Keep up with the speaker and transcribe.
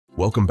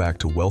Welcome back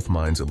to Wealth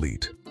Minds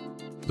Elite,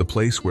 the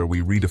place where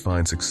we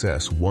redefine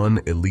success one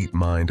elite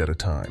mind at a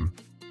time.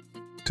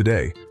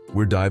 Today,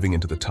 we're diving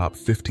into the top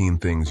 15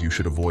 things you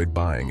should avoid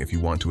buying if you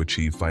want to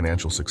achieve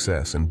financial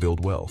success and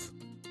build wealth.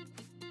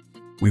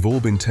 We've all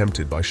been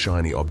tempted by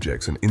shiny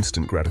objects and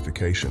instant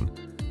gratification,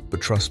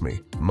 but trust me,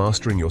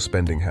 mastering your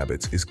spending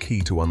habits is key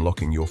to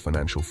unlocking your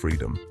financial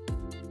freedom.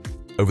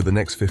 Over the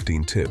next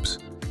 15 tips,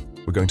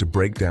 we're going to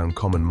break down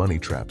common money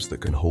traps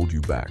that can hold you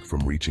back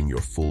from reaching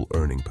your full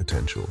earning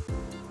potential.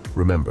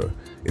 Remember,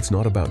 it's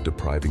not about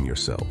depriving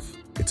yourself.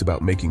 It's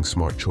about making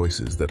smart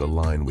choices that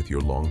align with your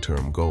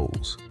long-term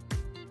goals.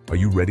 Are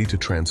you ready to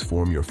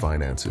transform your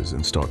finances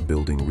and start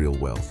building real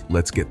wealth?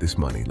 Let's get this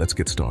money. Let's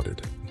get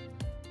started.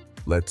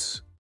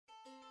 Let's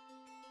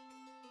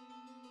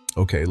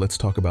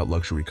talk about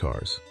luxury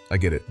cars. I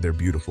get it, they're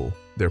beautiful,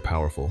 they're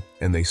powerful,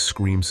 and they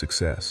scream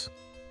success.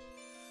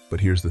 But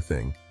here's the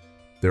thing.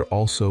 They're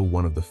also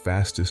one of the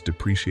fastest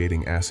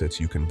depreciating assets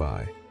you can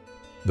buy.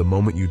 The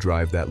moment you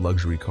drive that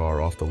luxury car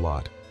off the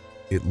lot,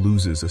 it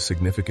loses a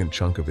significant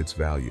chunk of its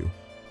value.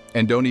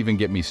 And don't even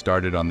get me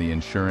started on the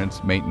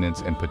insurance,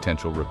 maintenance, and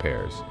potential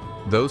repairs.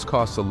 Those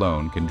costs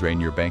alone can drain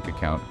your bank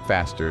account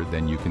faster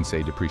than you can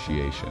say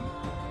depreciation.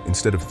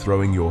 Instead of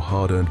throwing your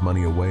hard-earned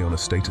money away on a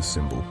status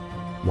symbol,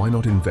 why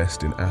not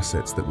invest in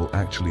assets that will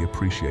actually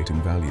appreciate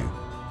in value?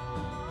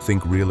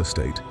 Think real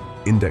estate,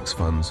 index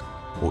funds,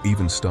 or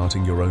even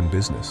starting your own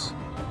business.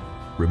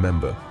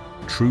 Remember,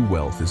 true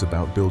wealth is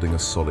about building a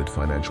solid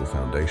financial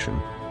foundation,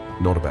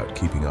 not about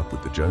keeping up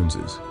with the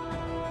Joneses.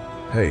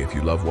 Hey, if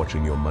you love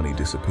watching your money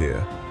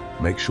disappear,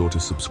 make sure to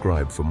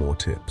subscribe for more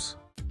tips.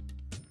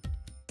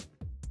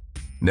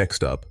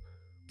 Next up,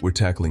 we're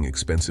tackling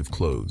expensive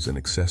clothes and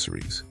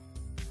accessories.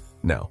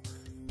 Now,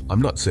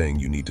 I'm not saying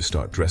you need to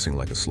start dressing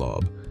like a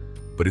slob,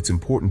 but it's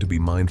important to be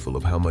mindful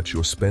of how much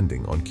you're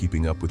spending on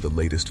keeping up with the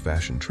latest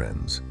fashion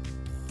trends.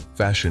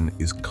 Fashion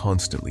is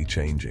constantly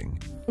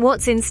changing.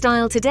 What's in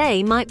style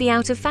today might be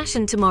out of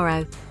fashion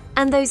tomorrow,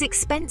 and those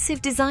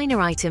expensive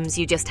designer items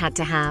you just had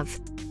to have,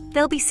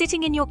 they'll be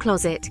sitting in your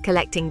closet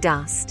collecting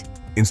dust.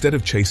 Instead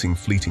of chasing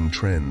fleeting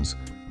trends,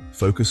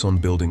 focus on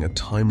building a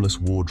timeless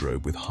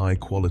wardrobe with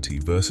high-quality,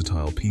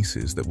 versatile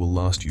pieces that will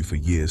last you for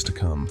years to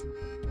come.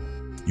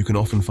 You can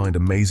often find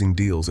amazing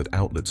deals at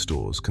outlet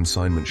stores,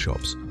 consignment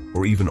shops,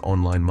 or even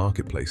online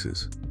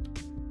marketplaces.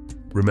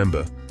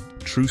 Remember,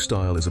 true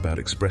style is about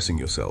expressing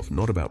yourself,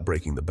 not about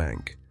breaking the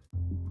bank.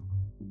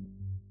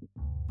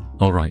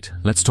 Alright,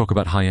 let's talk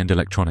about high-end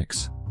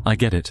electronics. I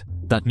get it.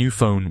 That new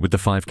phone with the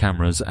 5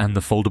 cameras and the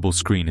foldable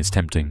screen is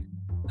tempting.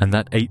 And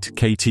that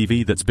 8K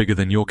TV that's bigger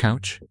than your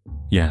couch?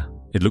 Yeah,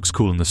 it looks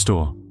cool in the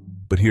store.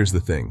 But here's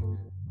the thing.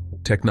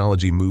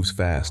 Technology moves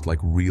fast, like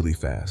really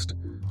fast.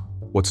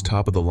 What's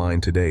top of the line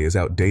today is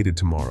outdated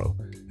tomorrow,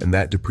 and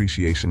that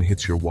depreciation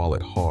hits your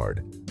wallet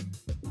hard.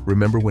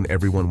 Remember when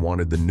everyone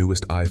wanted the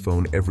newest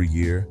iPhone every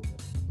year?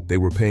 They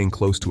were paying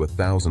close to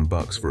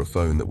 $1,000 for a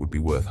phone that would be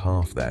worth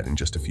half that in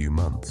just a few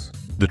months.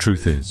 The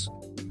truth is,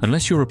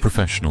 unless you're a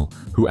professional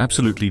who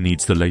absolutely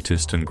needs the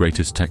latest and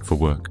greatest tech for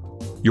work,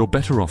 you're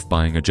better off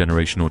buying a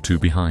generation or two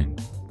behind.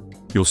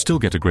 You'll still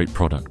get a great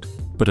product,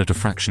 but at a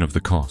fraction of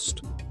the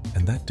cost.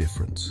 And that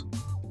difference,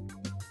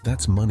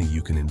 that's money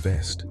you can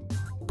invest,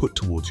 put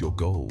towards your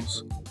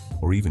goals,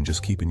 or even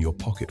just keep in your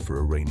pocket for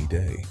a rainy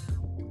day.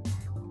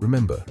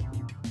 Remember,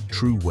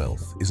 true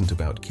wealth isn't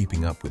about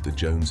keeping up with the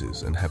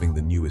Joneses and having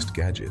the newest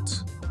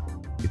gadgets.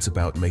 It's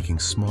about making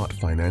smart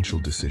financial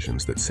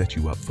decisions that set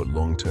you up for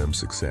long-term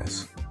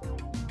success.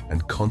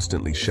 And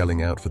constantly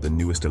shelling out for the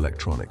newest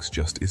electronics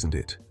just isn't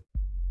it.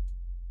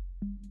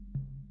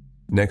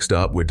 Next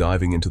up, we're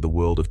diving into the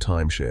world of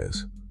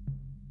timeshares.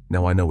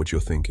 Now I know what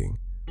you're thinking.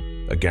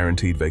 A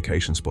guaranteed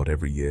vacation spot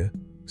every year?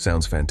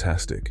 Sounds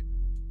fantastic.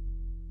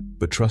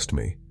 But trust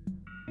me,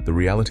 the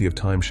reality of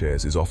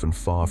timeshares is often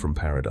far from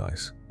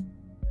paradise.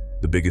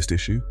 The biggest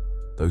issue?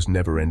 Those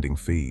never-ending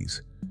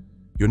fees.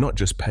 You're not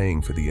just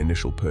paying for the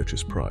initial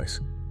purchase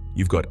price.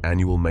 You've got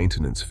annual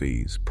maintenance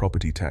fees,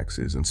 property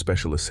taxes, and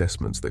special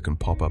assessments that can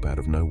pop up out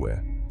of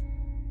nowhere.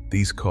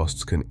 These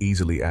costs can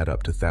easily add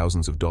up to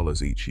thousands of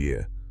dollars each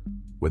year,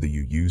 whether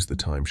you use the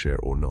timeshare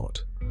or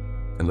not.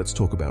 And let's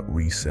talk about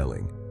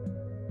reselling.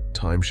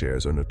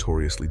 Timeshares are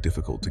notoriously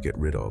difficult to get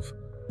rid of.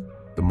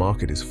 The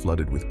market is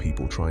flooded with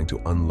people trying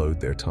to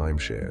unload their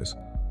timeshares,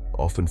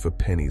 often for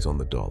pennies on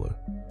the dollar.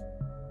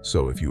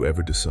 So if you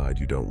ever decide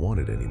you don't want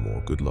it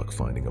anymore, good luck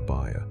finding a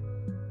buyer.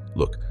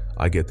 Look,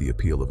 I get the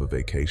appeal of a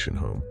vacation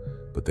home,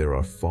 but there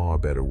are far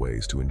better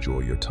ways to enjoy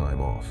your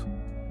time off.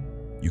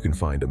 You can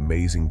find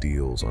amazing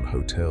deals on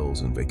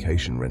hotels and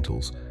vacation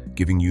rentals,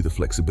 giving you the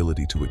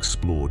flexibility to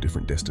explore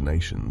different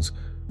destinations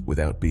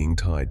without being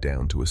tied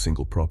down to a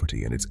single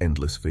property and its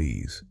endless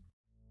fees.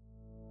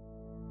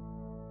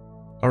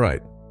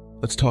 Alright,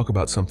 let's talk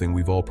about something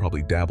we've all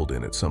probably dabbled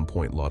in at some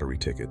point: lottery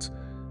tickets.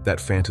 That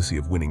fantasy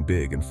of winning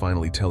big and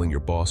finally telling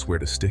your boss where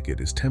to stick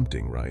it is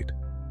tempting, right?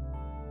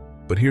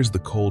 But here's the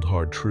cold,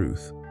 hard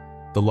truth.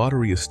 The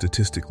lottery is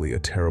statistically a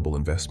terrible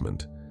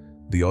investment.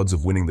 The odds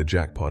of winning the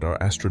jackpot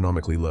are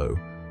astronomically low.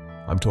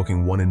 I'm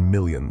talking 1 in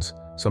millions,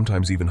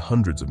 sometimes even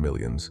hundreds of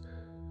millions.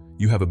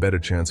 You have a better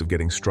chance of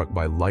getting struck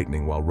by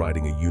lightning while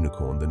riding a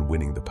unicorn than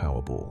winning the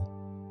Powerball.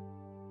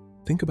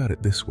 Think about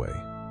it this way.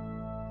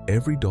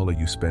 Every dollar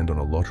you spend on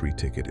a lottery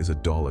ticket is a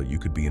dollar you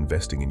could be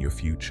investing in your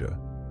future.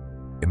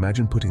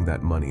 Imagine putting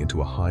that money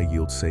into a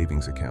high-yield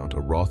savings account, a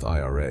Roth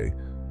IRA,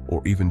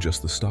 or even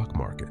just the stock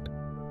market.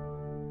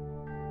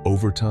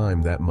 Over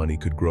time, that money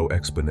could grow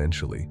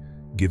exponentially,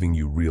 giving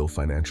you real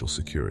financial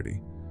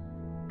security.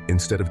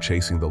 Instead of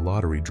chasing the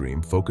lottery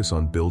dream, focus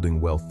on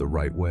building wealth the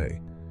right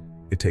way.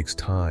 It takes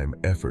time,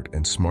 effort,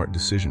 and smart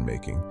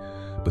decision-making,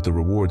 but the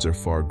rewards are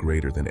far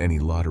greater than any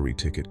lottery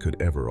ticket could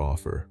ever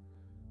offer.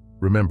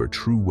 Remember,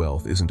 true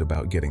wealth isn't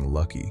about getting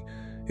lucky.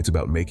 It's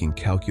about making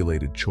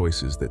calculated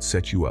choices that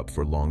set you up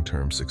for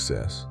long-term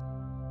success.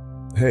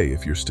 Hey,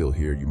 if you're still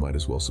here, you might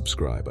as well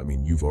subscribe. I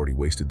mean, you've already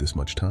wasted this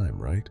much time,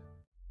 right?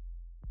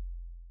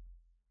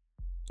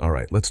 All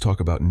right, let's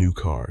talk about new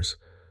cars.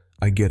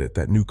 I get it,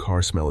 that new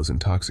car smell is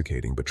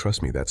intoxicating, but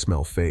trust me, that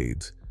smell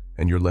fades,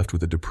 and you're left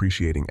with a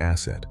depreciating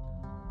asset.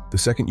 The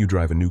second you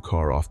drive a new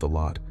car off the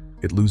lot,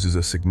 it loses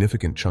a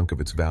significant chunk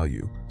of its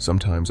value,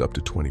 sometimes up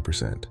to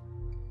 20%.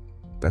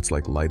 That's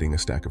like lighting a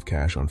stack of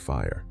cash on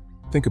fire.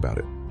 Think about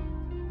it.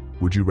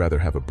 Would you rather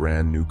have a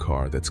brand new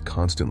car that's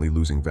constantly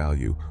losing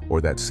value, or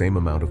that same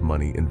amount of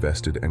money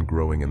invested and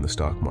growing in the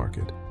stock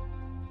market?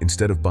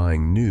 Instead of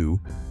buying new,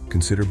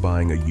 consider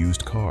buying a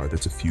used car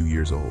that's a few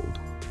years old.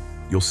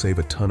 You'll save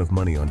a ton of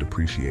money on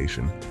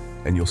depreciation,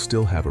 and you'll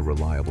still have a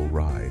reliable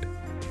ride.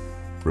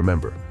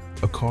 Remember,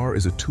 a car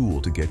is a tool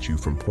to get you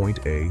from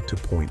point A to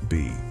point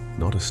B,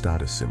 not a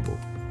status symbol.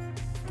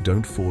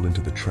 Don't fall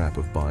into the trap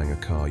of buying a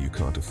car you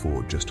can't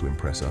afford just to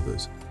impress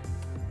others.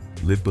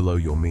 Live below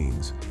your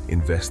means,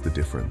 invest the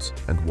difference,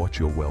 and watch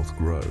your wealth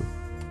grow.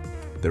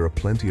 There are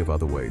plenty of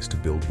other ways to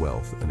build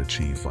wealth and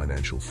achieve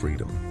financial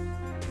freedom.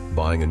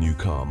 Buying a new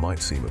car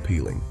might seem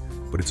appealing,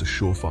 but it's a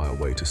surefire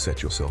way to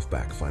set yourself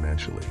back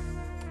financially.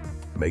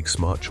 Make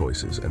smart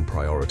choices and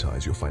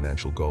prioritize your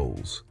financial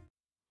goals.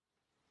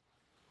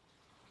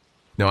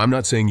 Now, I'm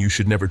not saying you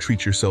should never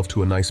treat yourself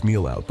to a nice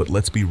meal out, but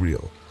let's be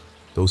real.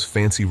 Those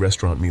fancy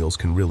restaurant meals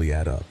can really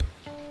add up.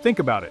 Think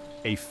about it.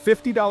 A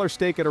 $50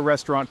 steak at a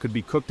restaurant could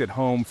be cooked at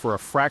home for a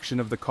fraction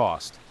of the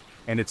cost.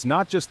 And it's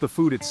not just the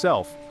food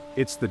itself,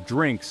 it's the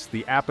drinks,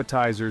 the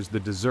appetizers, the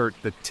dessert,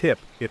 the tip.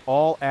 It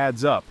all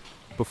adds up.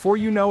 Before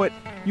you know it,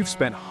 you've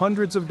spent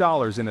hundreds of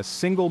dollars in a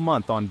single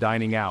month on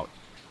dining out.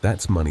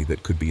 That's money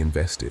that could be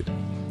invested,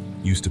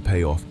 used to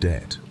pay off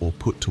debt, or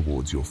put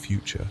towards your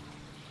future.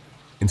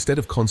 Instead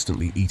of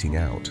constantly eating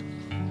out,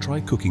 try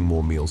cooking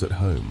more meals at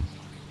home.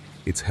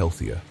 It's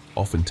healthier,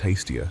 often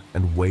tastier,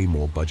 and way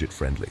more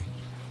budget-friendly.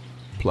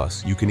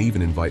 Plus, you can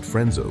even invite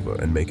friends over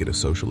and make it a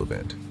social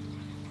event.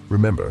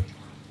 Remember,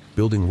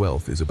 building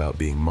wealth is about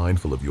being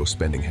mindful of your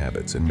spending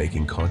habits and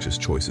making conscious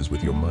choices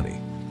with your money.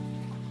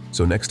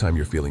 So next time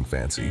you're feeling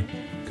fancy,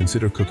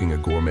 consider cooking a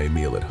gourmet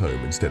meal at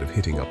home instead of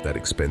hitting up that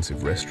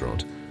expensive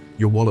restaurant.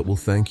 Your wallet will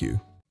thank you.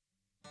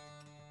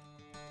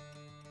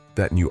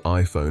 That new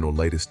iPhone or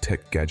latest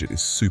tech gadget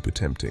is super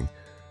tempting.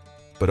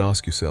 But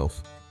ask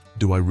yourself,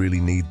 do I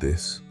really need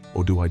this,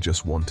 or do I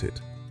just want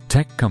it?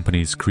 Tech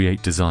companies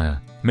create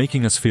desire,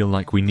 making us feel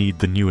like we need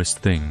the newest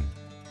thing.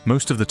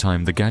 Most of the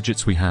time, the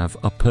gadgets we have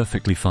are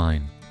perfectly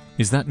fine.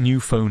 Is that new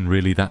phone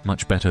really that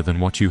much better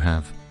than what you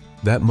have?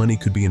 That money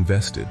could be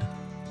invested,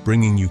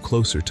 bringing you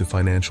closer to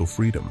financial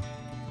freedom.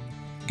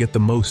 Get the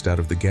most out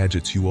of the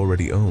gadgets you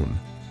already own.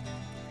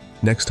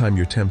 Next time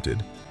you're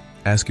tempted,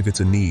 ask if it's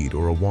a need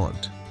or a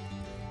want.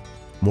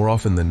 More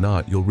often than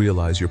not, you'll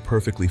realize you're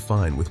perfectly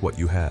fine with what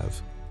you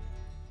have.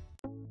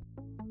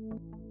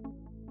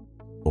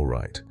 All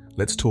right,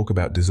 let's talk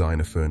about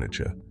designer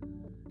furniture.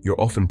 You're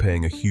often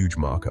paying a huge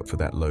markup for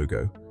that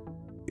logo.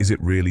 Is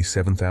it really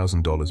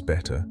 $7,000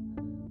 better?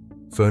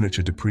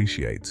 Furniture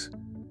depreciates.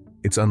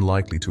 It's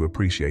unlikely to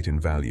appreciate in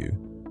value.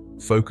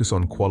 Focus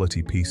on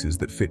quality pieces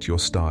that fit your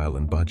style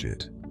and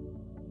budget.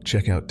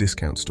 Check out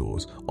discount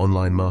stores,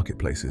 online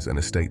marketplaces, and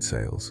estate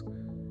sales.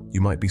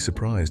 You might be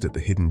surprised at the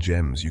hidden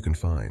gems you can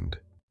find.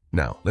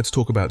 Now, let's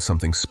talk about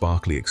something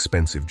sparkly,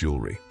 expensive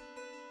jewelry.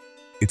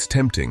 It's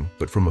tempting,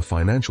 but from a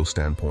financial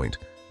standpoint,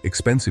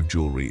 expensive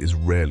jewelry is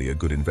rarely a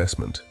good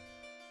investment.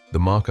 The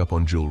markup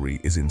on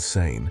jewelry is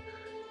insane.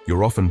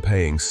 You're often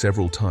paying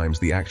several times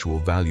the actual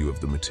value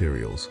of the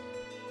materials.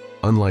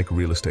 Unlike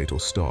real estate or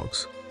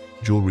stocks,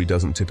 jewelry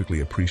doesn't typically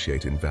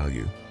appreciate in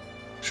value.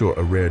 Sure,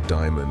 a rare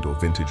diamond or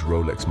vintage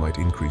Rolex might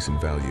increase in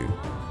value,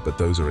 but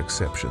those are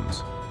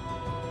exceptions.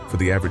 For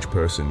the average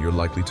person, you're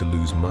likely to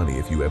lose money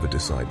if you ever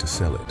decide to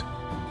sell it.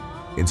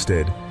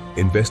 Instead,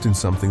 invest in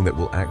something that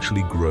will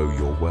actually grow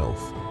your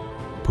wealth.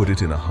 Put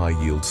it in a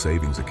high-yield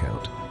savings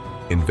account,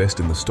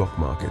 invest in the stock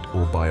market,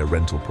 or buy a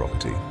rental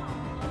property.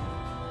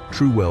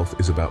 True wealth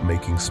is about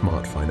making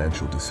smart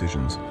financial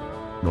decisions,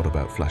 not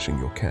about flashing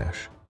your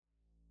cash.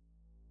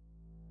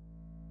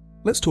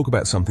 Let's talk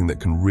about something that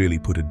can really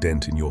put a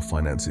dent in your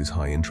finances: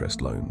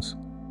 high-interest loans.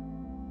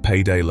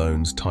 Payday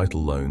loans,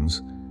 title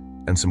loans,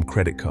 and some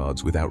credit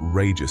cards with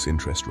outrageous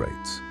interest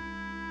rates.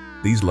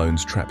 These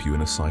loans trap you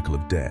in a cycle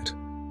of debt.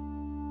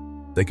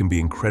 They can be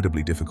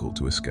incredibly difficult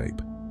to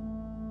escape.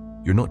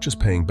 You're not just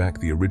paying back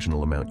the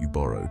original amount you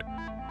borrowed,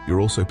 you're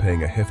also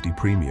paying a hefty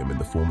premium in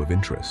the form of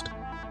interest,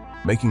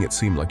 making it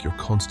seem like you're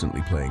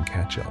constantly playing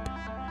catch-up.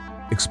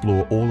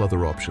 Explore all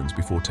other options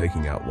before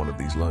taking out one of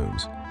these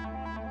loans.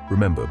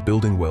 Remember,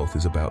 building wealth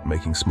is about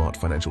making smart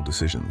financial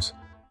decisions.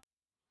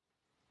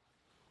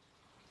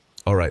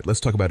 All right, let's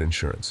talk about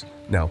insurance.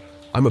 Now,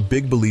 I'm a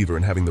big believer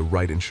in having the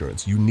right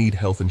insurance. You need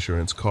health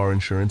insurance, car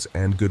insurance,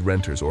 and good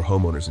renters or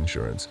homeowners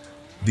insurance.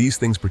 These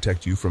things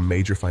protect you from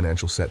major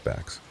financial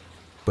setbacks.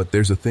 But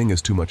there's a thing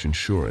as too much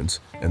insurance,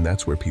 and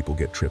that's where people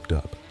get tripped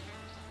up.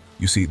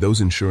 You see,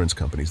 those insurance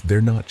companies, they're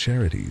not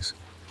charities.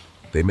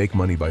 They make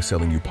money by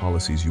selling you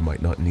policies you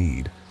might not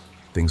need.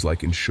 Things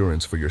like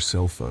insurance for your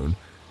cell phone,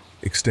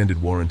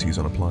 extended warranties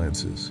on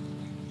appliances,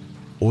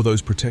 or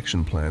those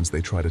protection plans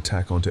they try to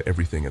tack onto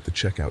everything at the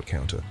checkout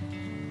counter.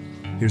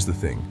 Here's the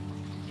thing.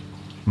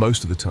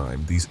 Most of the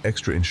time, these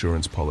extra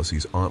insurance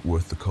policies aren't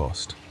worth the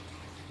cost.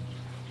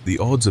 The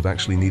odds of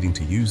actually needing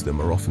to use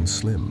them are often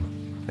slim.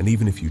 And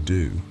even if you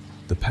do,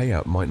 the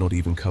payout might not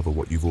even cover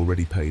what you've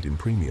already paid in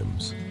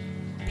premiums.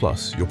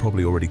 Plus, you're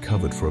probably already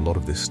covered for a lot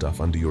of this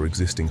stuff under your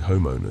existing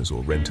homeowners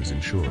or renters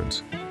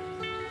insurance.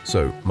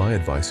 So, my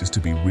advice is to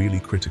be really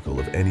critical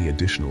of any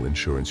additional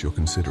insurance you're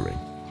considering.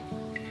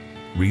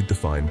 Read the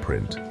fine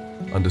print,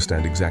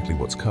 understand exactly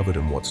what's covered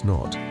and what's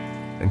not,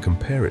 and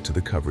compare it to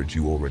the coverage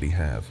you already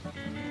have.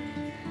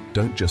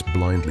 Don't just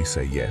blindly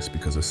say yes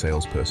because a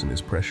salesperson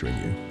is pressuring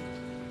you.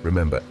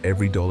 Remember,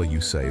 every dollar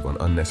you save on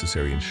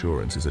unnecessary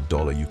insurance is a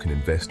dollar you can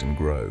invest and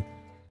grow.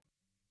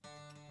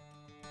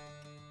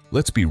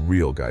 Let's be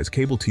real, guys.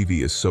 Cable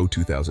TV is so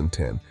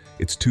 2010.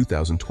 It's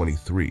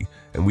 2023,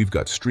 and we've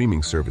got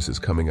streaming services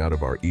coming out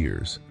of our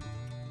ears.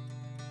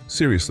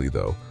 Seriously,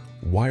 though,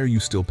 why are you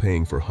still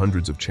paying for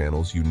hundreds of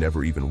channels you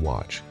never even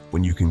watch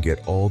when you can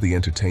get all the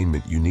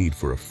entertainment you need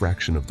for a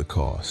fraction of the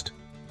cost?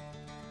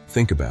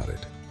 Think about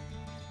it.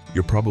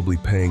 You're probably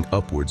paying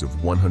upwards of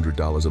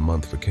 $100 a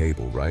month for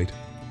cable, right?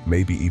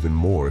 Maybe even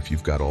more if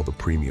you've got all the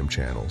premium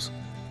channels.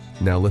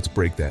 Now let's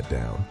break that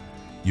down.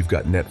 You've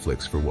got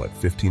Netflix for what,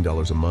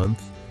 $15 a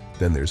month?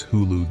 Then there's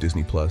Hulu,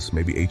 Disney Plus,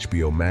 maybe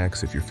HBO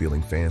Max if you're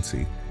feeling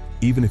fancy.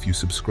 Even if you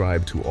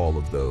subscribe to all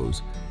of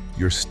those,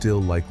 you're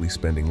still likely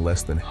spending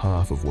less than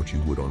half of what you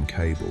would on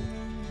cable.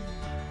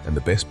 And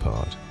the best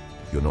part,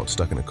 you're not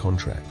stuck in a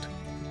contract.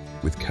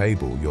 With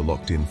cable, you're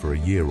locked in for a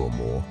year or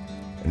more,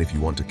 and if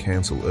you want to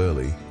cancel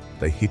early,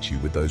 they hit you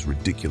with those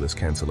ridiculous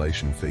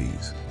cancellation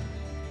fees.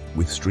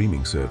 With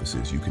streaming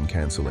services, you can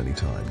cancel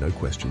anytime, no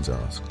questions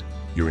asked.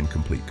 You're in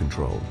complete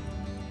control.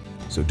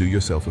 So do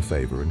yourself a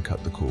favor and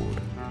cut the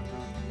cord.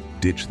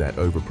 Ditch that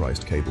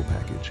overpriced cable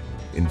package.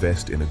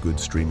 Invest in a good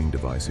streaming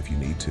device if you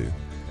need to,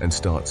 and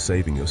start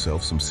saving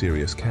yourself some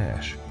serious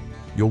cash.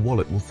 Your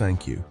wallet will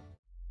thank you.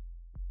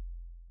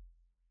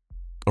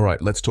 All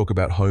right, let's talk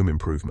about home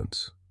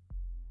improvements.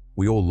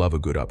 We all love a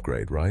good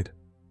upgrade, right?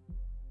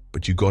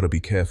 But you gotta be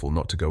careful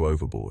not to go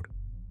overboard.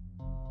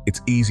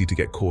 It's easy to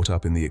get caught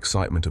up in the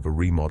excitement of a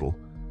remodel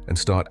and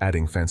start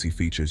adding fancy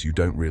features you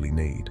don't really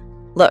need.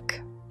 Look,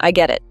 I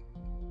get it.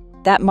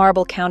 That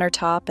marble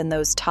countertop and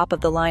those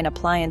top-of-the-line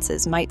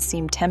appliances might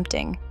seem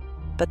tempting,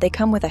 but they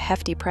come with a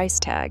hefty price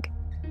tag.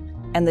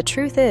 And the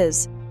truth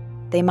is,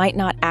 they might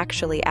not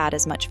actually add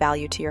as much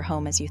value to your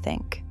home as you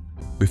think.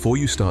 Before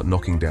you start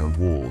knocking down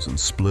walls and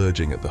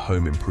splurging at the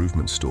home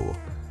improvement store,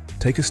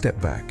 take a step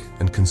back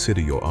and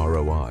consider your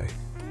ROI.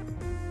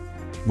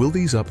 Will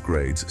these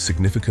upgrades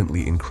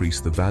significantly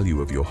increase the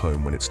value of your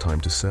home when it's time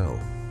to sell?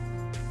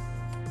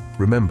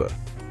 Remember,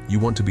 you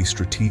want to be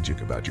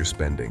strategic about your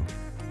spending,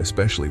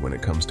 especially when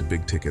it comes to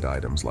big-ticket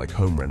items like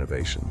home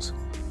renovations.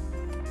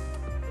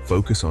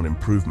 Focus on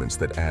improvements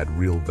that add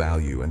real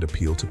value and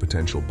appeal to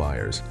potential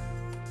buyers,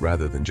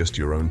 rather than just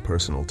your own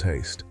personal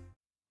taste.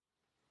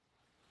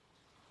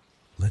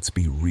 Let's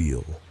be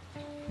real.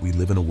 We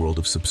live in a world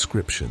of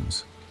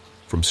subscriptions.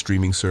 From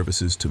streaming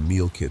services to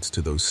meal kits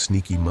to those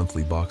sneaky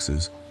monthly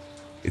boxes,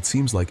 it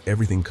seems like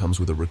everything comes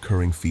with a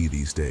recurring fee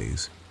these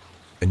days.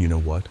 And you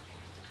know what?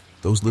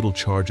 Those little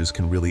charges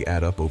can really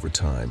add up over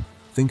time.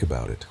 Think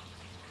about it.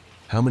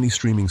 How many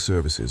streaming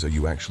services are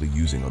you actually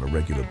using on a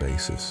regular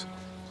basis?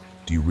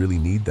 Do you really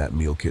need that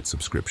meal kit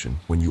subscription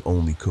when you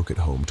only cook at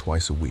home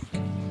twice a week?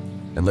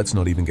 And let's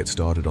not even get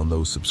started on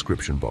those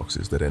subscription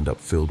boxes that end up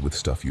filled with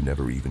stuff you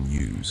never even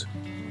use.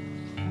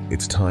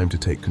 It's time to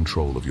take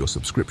control of your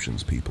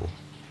subscriptions, people.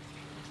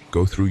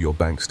 Go through your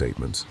bank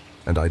statements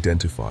and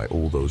identify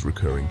all those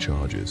recurring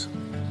charges.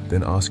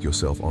 Then ask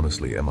yourself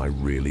honestly, am I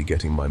really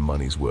getting my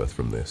money's worth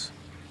from this?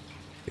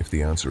 If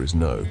the answer is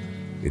no,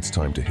 it's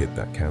time to hit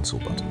that cancel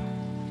button.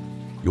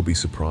 You'll be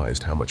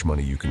surprised how much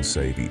money you can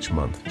save each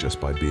month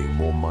just by being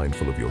more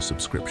mindful of your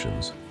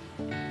subscriptions.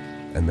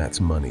 And that's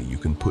money you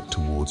can put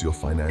towards your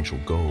financial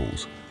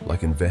goals,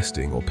 like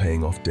investing or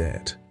paying off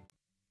debt.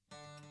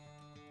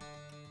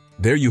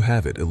 There you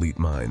have it, elite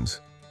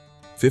minds.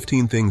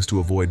 15 things to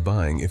avoid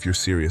buying if you're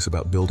serious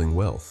about building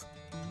wealth.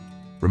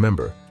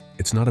 Remember,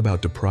 it's not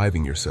about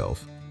depriving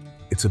yourself.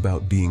 It's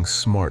about being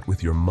smart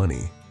with your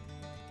money.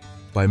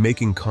 By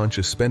making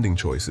conscious spending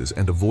choices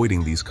and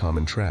avoiding these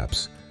common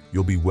traps,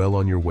 you'll be well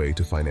on your way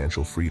to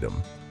financial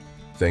freedom.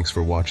 Thanks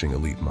for watching,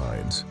 Elite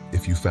Minds.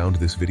 If you found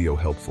this video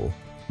helpful,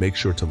 make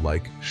sure to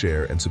like,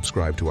 share, and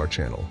subscribe to our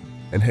channel.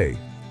 And hey,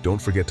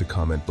 don't forget to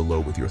comment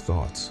below with your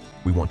thoughts.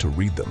 We want to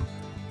read them.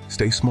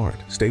 Stay smart,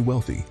 stay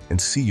wealthy, and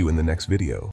see you in the next video.